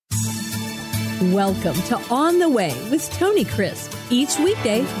Welcome to On the Way with Tony Crisp. Each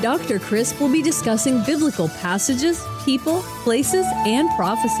weekday, Dr. Crisp will be discussing biblical passages, people, places, and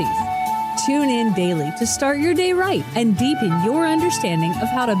prophecies. Tune in daily to start your day right and deepen your understanding of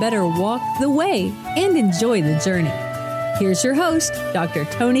how to better walk the way and enjoy the journey. Here's your host, Dr.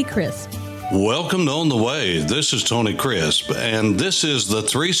 Tony Crisp. Welcome to On the Way. This is Tony Crisp, and this is the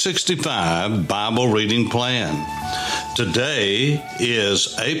 365 Bible Reading Plan. Today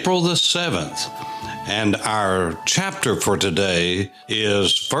is April the 7th, and our chapter for today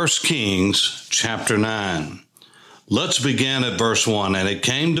is 1 Kings chapter 9. Let's begin at verse 1. And it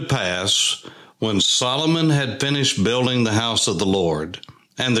came to pass, when Solomon had finished building the house of the Lord,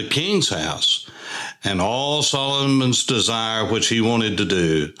 and the king's house, and all Solomon's desire which he wanted to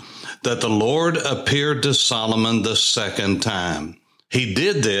do, that the Lord appeared to Solomon the second time. He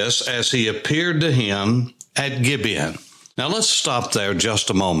did this as he appeared to him at Gibeon. Now let's stop there just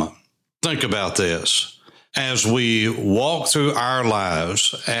a moment. Think about this. As we walk through our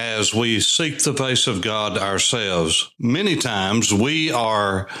lives, as we seek the face of God ourselves, many times we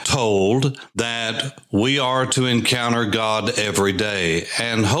are told that we are to encounter God every day.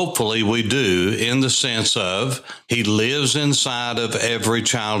 And hopefully we do, in the sense of He lives inside of every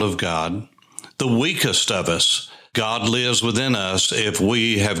child of God. The weakest of us, God lives within us if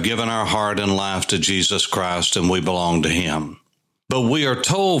we have given our heart and life to Jesus Christ and we belong to Him. But we are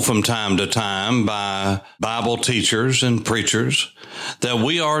told from time to time by Bible teachers and preachers that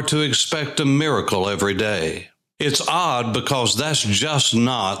we are to expect a miracle every day. It's odd because that's just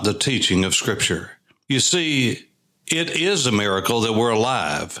not the teaching of Scripture. You see, it is a miracle that we're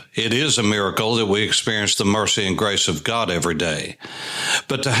alive. It is a miracle that we experience the mercy and grace of God every day.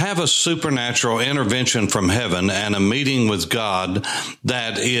 But to have a supernatural intervention from heaven and a meeting with God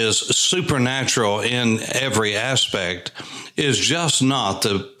that is supernatural in every aspect is just not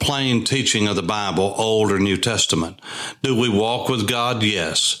the plain teaching of the Bible, Old or New Testament. Do we walk with God?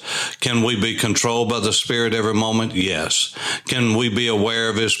 Yes. Can we be controlled by the Spirit every moment? Yes. Can we be aware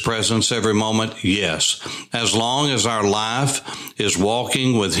of His presence every moment? Yes. As long as our life is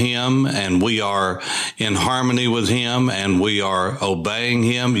walking with Him and we are in harmony with Him and we are obeying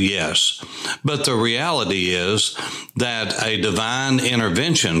Him, yes. But the reality is that a divine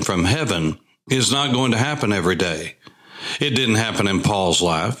intervention from heaven is not going to happen every day. It didn't happen in Paul's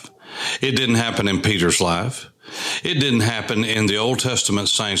life. It didn't happen in Peter's life. It didn't happen in the Old Testament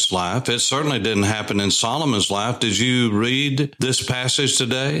saints' life. It certainly didn't happen in Solomon's life. Did you read this passage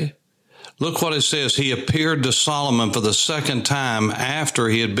today? Look what it says. He appeared to Solomon for the second time after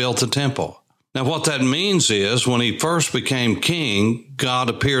he had built the temple. Now, what that means is when he first became king, God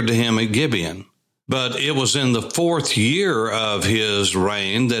appeared to him at Gibeon. But it was in the fourth year of his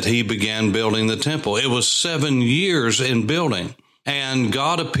reign that he began building the temple. It was 7 years in building. And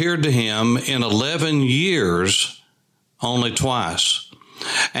God appeared to him in 11 years only twice.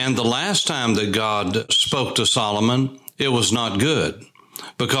 And the last time that God spoke to Solomon, it was not good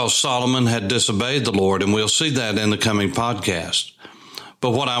because Solomon had disobeyed the Lord. And we'll see that in the coming podcast.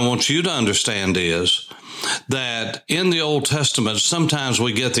 But what I want you to understand is that in the Old Testament, sometimes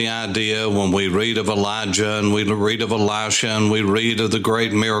we get the idea when we read of Elijah and we read of Elisha and we read of the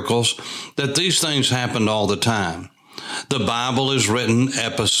great miracles, that these things happened all the time. The Bible is written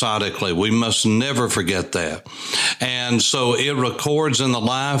episodically. We must never forget that. And so it records in the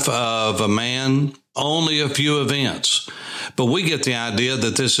life of a man only a few events. But we get the idea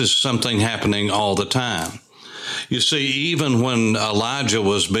that this is something happening all the time. You see, even when Elijah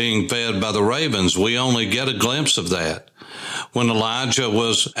was being fed by the ravens, we only get a glimpse of that. When Elijah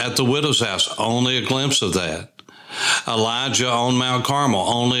was at the widow's house, only a glimpse of that. Elijah on Mount Carmel,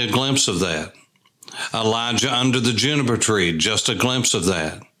 only a glimpse of that. Elijah under the juniper tree, just a glimpse of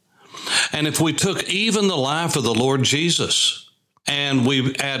that. And if we took even the life of the Lord Jesus and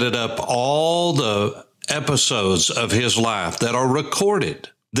we added up all the episodes of his life that are recorded,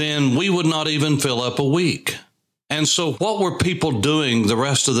 then we would not even fill up a week. And so what were people doing the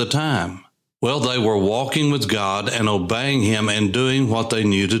rest of the time? Well, they were walking with God and obeying Him and doing what they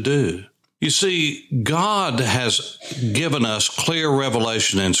knew to do. You see, God has given us clear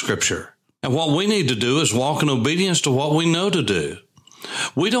revelation in Scripture. And what we need to do is walk in obedience to what we know to do.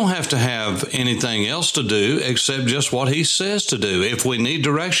 We don't have to have anything else to do except just what He says to do. If we need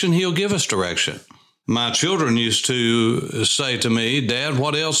direction, He'll give us direction. My children used to say to me, "Dad,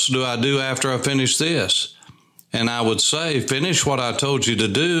 what else do I do after I finish this?" And I would say, finish what I told you to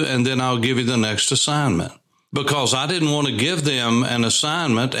do, and then I'll give you the next assignment. Because I didn't want to give them an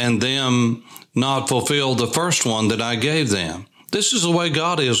assignment and them not fulfill the first one that I gave them. This is the way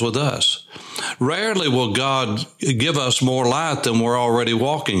God is with us. Rarely will God give us more light than we're already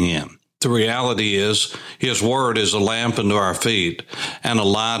walking in. The reality is his word is a lamp unto our feet and a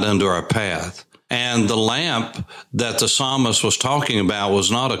light unto our path. And the lamp that the psalmist was talking about was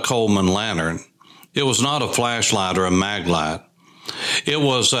not a Coleman lantern. It was not a flashlight or a mag light. It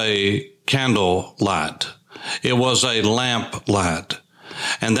was a candle light. It was a lamp light.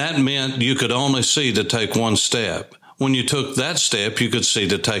 And that meant you could only see to take one step. When you took that step, you could see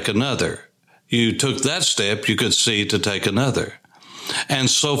to take another. You took that step, you could see to take another, and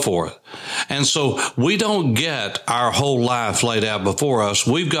so forth. And so we don't get our whole life laid out before us.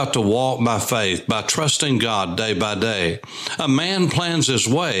 We've got to walk by faith, by trusting God day by day. A man plans his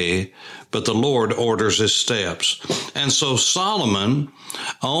way, but the Lord orders his steps. And so Solomon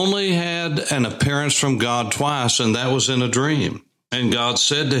only had an appearance from God twice, and that was in a dream. And God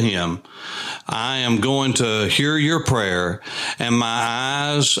said to him, I am going to hear your prayer, and my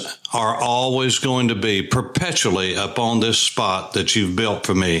eyes are always going to be perpetually upon this spot that you've built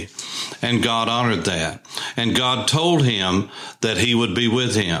for me. And God honored that. And God told him that he would be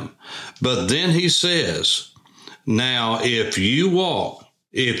with him. But then he says, now if you walk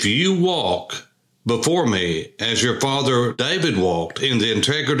before me as your father David walked in the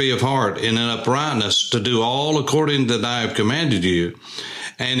integrity of heart and in uprightness to do all according that I have commanded you,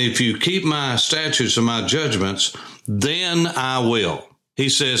 and if you keep my statutes and my judgments, then I will. He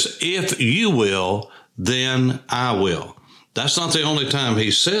says, if you will, then I will. That's not the only time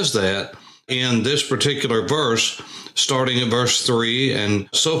he says that in this particular verse, starting at verse 3 and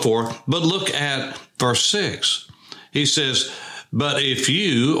so forth. But look at verse 6. He says, but if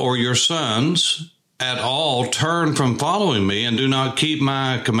you or your sons at all turn from following me and do not keep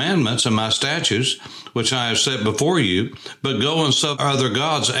my commandments and my statutes, which I have set before you, but go and serve other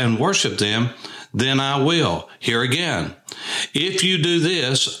gods and worship them, then I will. Here again, if you do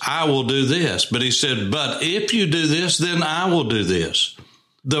this, I will do this. But he said, but if you do this, then I will do this.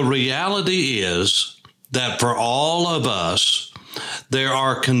 The reality is that for all of us, there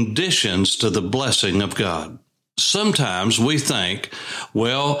are conditions to the blessing of God. Sometimes we think,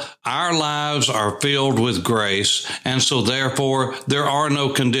 well, our lives are filled with grace, and so therefore there are no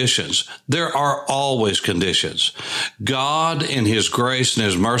conditions. There are always conditions. God in his grace and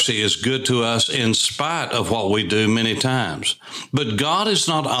his mercy is good to us in spite of what we do many times. But God is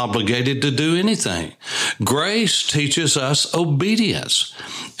not obligated to do anything. Grace teaches us obedience.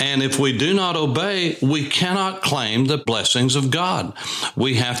 And if we do not obey, we cannot claim the blessings of God.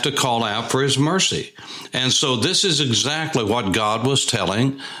 We have to call out for his mercy. And so this is exactly what God was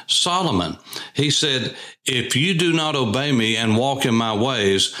telling Solomon. He said, if you do not obey me and walk in my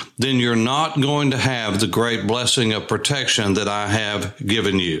ways, then you're not going to have the great blessing of protection that I have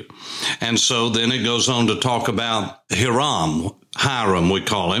given you. And so then it goes on to talk about Hiram, we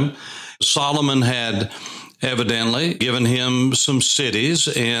call him. Solomon had evidently given him some cities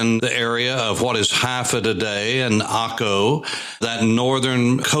in the area of what is Haifa today and Akko, that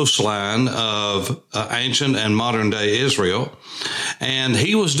northern coastline of ancient and modern day Israel. And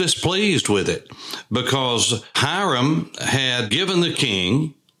he was displeased with it because Hiram had given the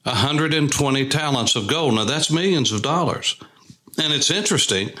king 120 talents of gold. Now that's millions of dollars. And it's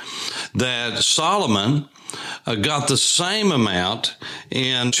interesting that Solomon got the same amount.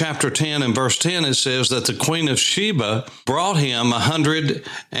 In chapter 10 and verse 10, it says that the queen of Sheba brought him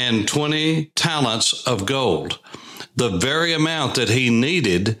 120 talents of gold, the very amount that he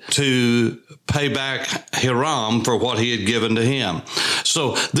needed to pay back Hiram for what he had given to him.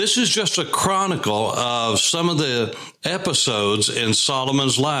 So this is just a chronicle of some of the episodes in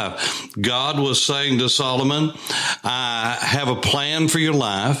Solomon's life. God was saying to Solomon, I have a plan for your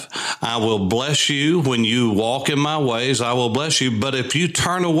life. I will bless you when you walk in my ways. I will bless you. But if you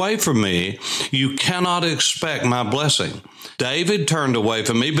turn away from me, you cannot expect my blessing. David turned away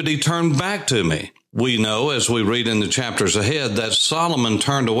from me, but he turned back to me. We know, as we read in the chapters ahead, that Solomon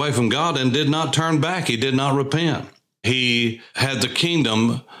turned away from God and did not turn back. He did not repent. He had the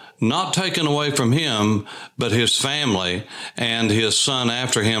kingdom not taken away from him, but his family and his son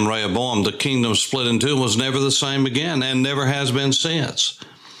after him, Rehoboam. The kingdom split in two and was never the same again and never has been since.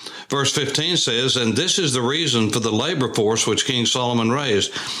 Verse 15 says, and this is the reason for the labor force which King Solomon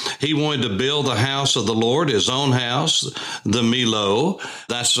raised. He wanted to build the house of the Lord, his own house, the Millo.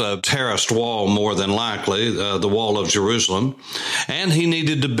 That's a terraced wall more than likely, the wall of Jerusalem. And he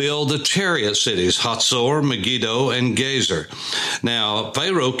needed to build the chariot cities, Hatzor, Megiddo, and Gezer. Now,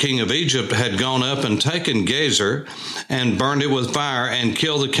 Pharaoh, king of Egypt, had gone up and taken Gezer and burned it with fire and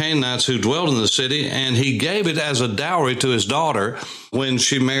killed the Canaanites who dwelt in the city, and he gave it as a dowry to his daughter when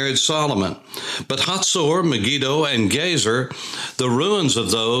she married Solomon. But Hatzor, Megiddo, and Gezer, the ruins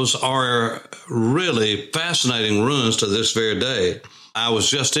of those are really fascinating ruins to this very day. I was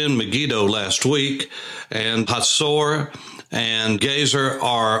just in Megiddo last week, and Hatzor and Gezer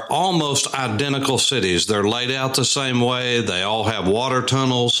are almost identical cities. They're laid out the same way. They all have water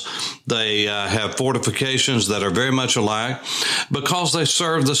tunnels. They have fortifications that are very much alike because they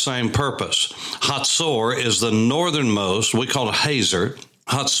serve the same purpose. Hatzor is the northernmost, we call it Hazer.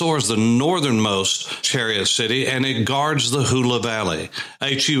 Hatzor is the northernmost chariot city, and it guards the Hula Valley,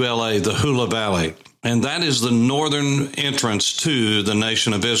 Hula, the Hula Valley. And that is the northern entrance to the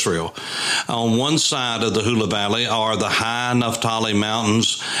nation of Israel. On one side of the Hula Valley are the high Naphtali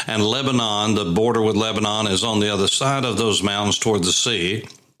Mountains, and Lebanon, the border with Lebanon, is on the other side of those mountains toward the sea.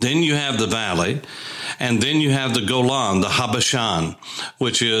 Then you have the valley, and then you have the Golan, the Habashan,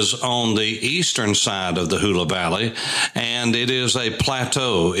 which is on the eastern side of the Hula Valley, and it is a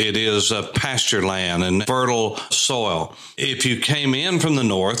plateau. It is a pasture land and fertile soil. If you came in from the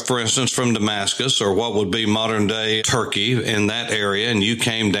north, for instance, from Damascus, or what would be modern-day Turkey in that area, and you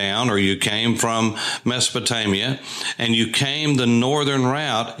came down, or you came from Mesopotamia, and you came the northern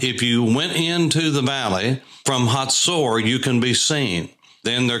route, if you went into the valley from Hatzor, you can be seen.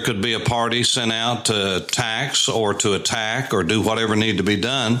 Then there could be a party sent out to tax or to attack or do whatever needed to be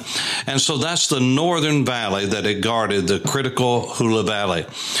done. And so that's the northern valley that it guarded, the critical Hula Valley,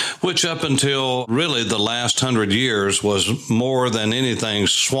 which up until really the last 100 years was more than anything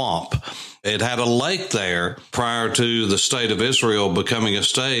swamp. It had a lake there prior to the state of Israel becoming a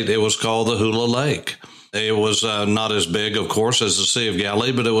state. It was called the Hula Lake. It was not as big, of course, as the Sea of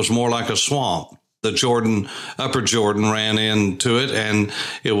Galilee, but it was more like a swamp. The Jordan, Upper Jordan ran into it, and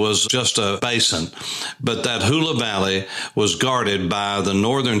it was just a basin. But that Hula Valley was guarded by the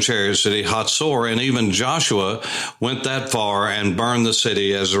northern chariot city, Hatzor, and even Joshua went that far and burned the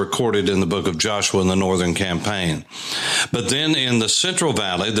city as recorded in the book of Joshua in the northern campaign. But then in the central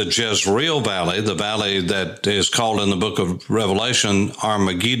valley, the Jezreel Valley, the valley that is called in the book of Revelation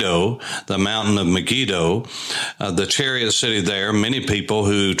Megiddo, the mountain of Megiddo, the chariot city there, many people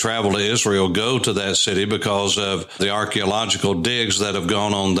who travel to Israel go to that city because of the archaeological digs that have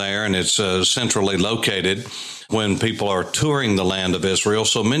gone on there, and it's centrally located when people are touring the land of Israel.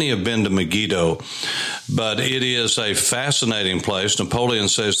 So many have been to Megiddo, but it is a fascinating place. Napoleon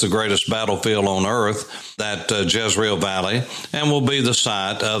says the greatest battlefield on earth, that Jezreel Valley, and will be the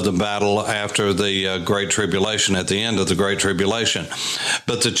site of the battle after the Great Tribulation, at the end of the Great Tribulation.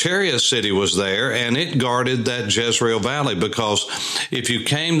 But the chariot city was there, and it guarded that Jezreel Valley, because if you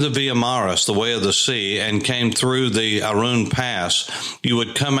came to Via Maris, the way of the sea, and came through the Arun Pass, you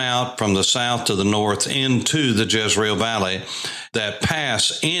would come out from the south to the north into the Jezreel Valley. That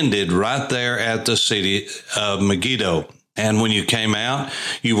pass ended right there at the city of Megiddo. And when you came out,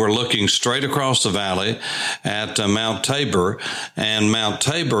 you were looking straight across the valley at Mount Tabor, and Mount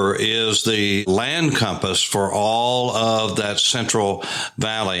Tabor is the land compass for all of that central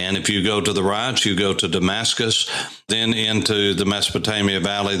valley. And if you go to the right, you go to Damascus, then into the Mesopotamia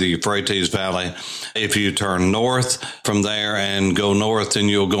Valley, the Euphrates Valley. If you turn north from there and go north, then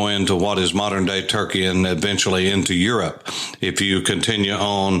you'll go into what is modern-day Turkey and eventually into Europe if you continue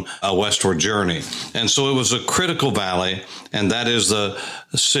on a westward journey. And so it was a critical valley, and that is the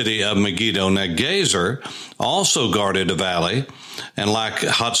city of Megiddo. Now, Gezer also guarded a valley, and like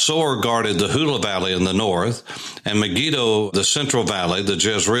Hatzor guarded the Hula Valley in the north, and Megiddo, the central valley, the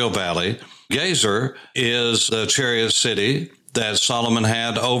Jezreel Valley. Gezer is the chariot city that Solomon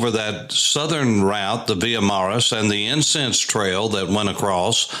had over that southern route, the Via Maris, and the incense trail that went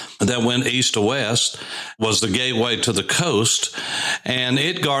across, that went east to west, was the gateway to the coast, and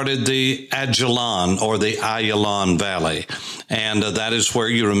it guarded the Ajalon, or the Ayalon Valley. And that is where,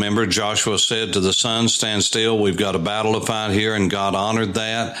 you remember, Joshua said to the sun, stand still, we've got a battle to fight here, and God honored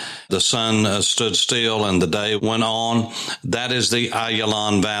that. The sun stood still, and the day went on. That is the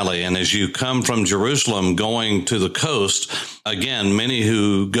Ayalon Valley. And as you come from Jerusalem going to the coast, again, many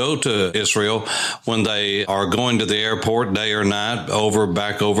who go to Israel, when they are going to the airport day or night,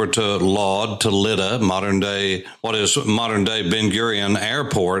 back over to Lod, to Lydda, what is modern day Ben Gurion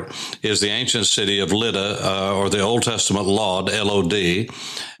Airport, is the ancient city of Lydda, or the Old Testament Lod, L-O-D.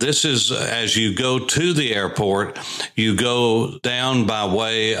 This is, as you go to the airport, you go down by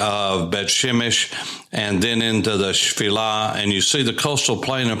way of Bet Shemesh and then into the Shfilah, and you see the coastal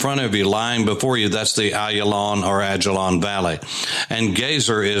plain in front of you lying before you. That's the Ayalon or Ajalon Valley. And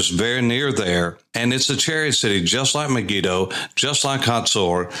Gezer is very near there, and it's a chariot city, just like Megiddo, just like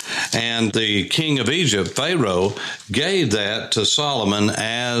Hatzor. And the king of Egypt, Pharaoh, gave that to Solomon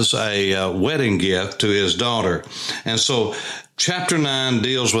as a wedding gift to his daughter. And so Chapter 9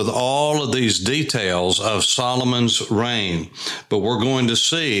 deals with all of these details of Solomon's reign, but we're going to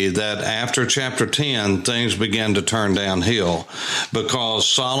see that after chapter 10, things began to turn downhill because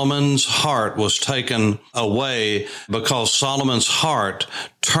Solomon's heart was taken away, because Solomon's heart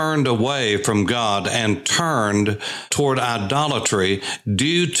turned away from God and turned toward idolatry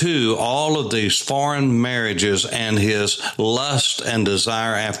due to all of these foreign marriages and his lust and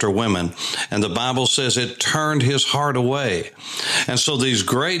desire after women. And the Bible says it turned his heart away. And so these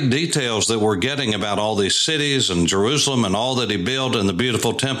great details that we're getting about all these cities and Jerusalem and all that he built and the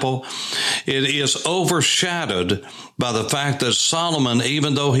beautiful temple, it is overshadowed by the fact that Solomon,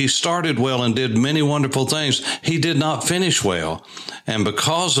 even though he started well and did many wonderful things, he did not finish well. And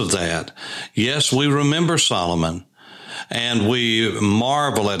because of that, yes, we remember Solomon and we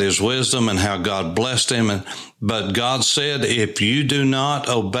marvel at his wisdom and how God blessed him. But God said, if you do not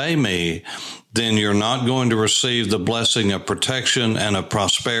obey me, then you're not going to receive the blessing of protection and of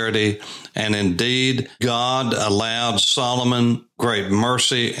prosperity. And indeed, God allowed Solomon great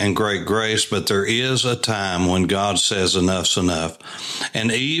mercy and great grace, but there is a time when God says enough's enough.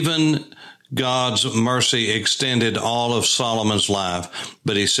 And even God's mercy extended all of Solomon's life,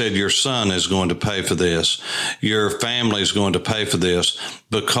 but he said, your son is going to pay for this. Your family is going to pay for this.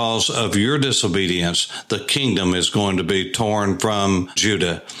 Because of your disobedience, the kingdom is going to be torn from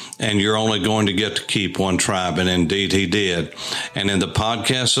Judah, and you're only going to get to keep one tribe. And indeed he did. And in the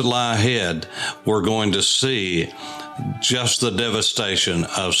podcasts that lie ahead, we're going to see just the devastation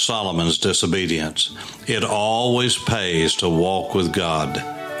of Solomon's disobedience. It always pays to walk with God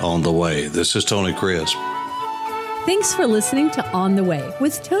on the way. This is Tony Crisp. Thanks for listening to On the Way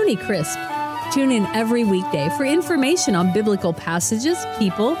with Tony Crisp. Tune in every weekday for information on biblical passages,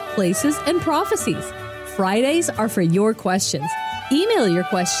 people, places, and prophecies. Fridays are for your questions. Email your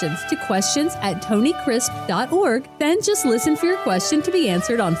questions to questions@tonycrisp.org. Then just listen for your question to be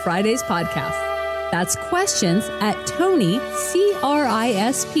answered on Friday's podcast. That's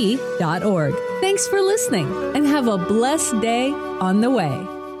questions@tonycrisp.org. Thanks for listening and have a blessed day on the way.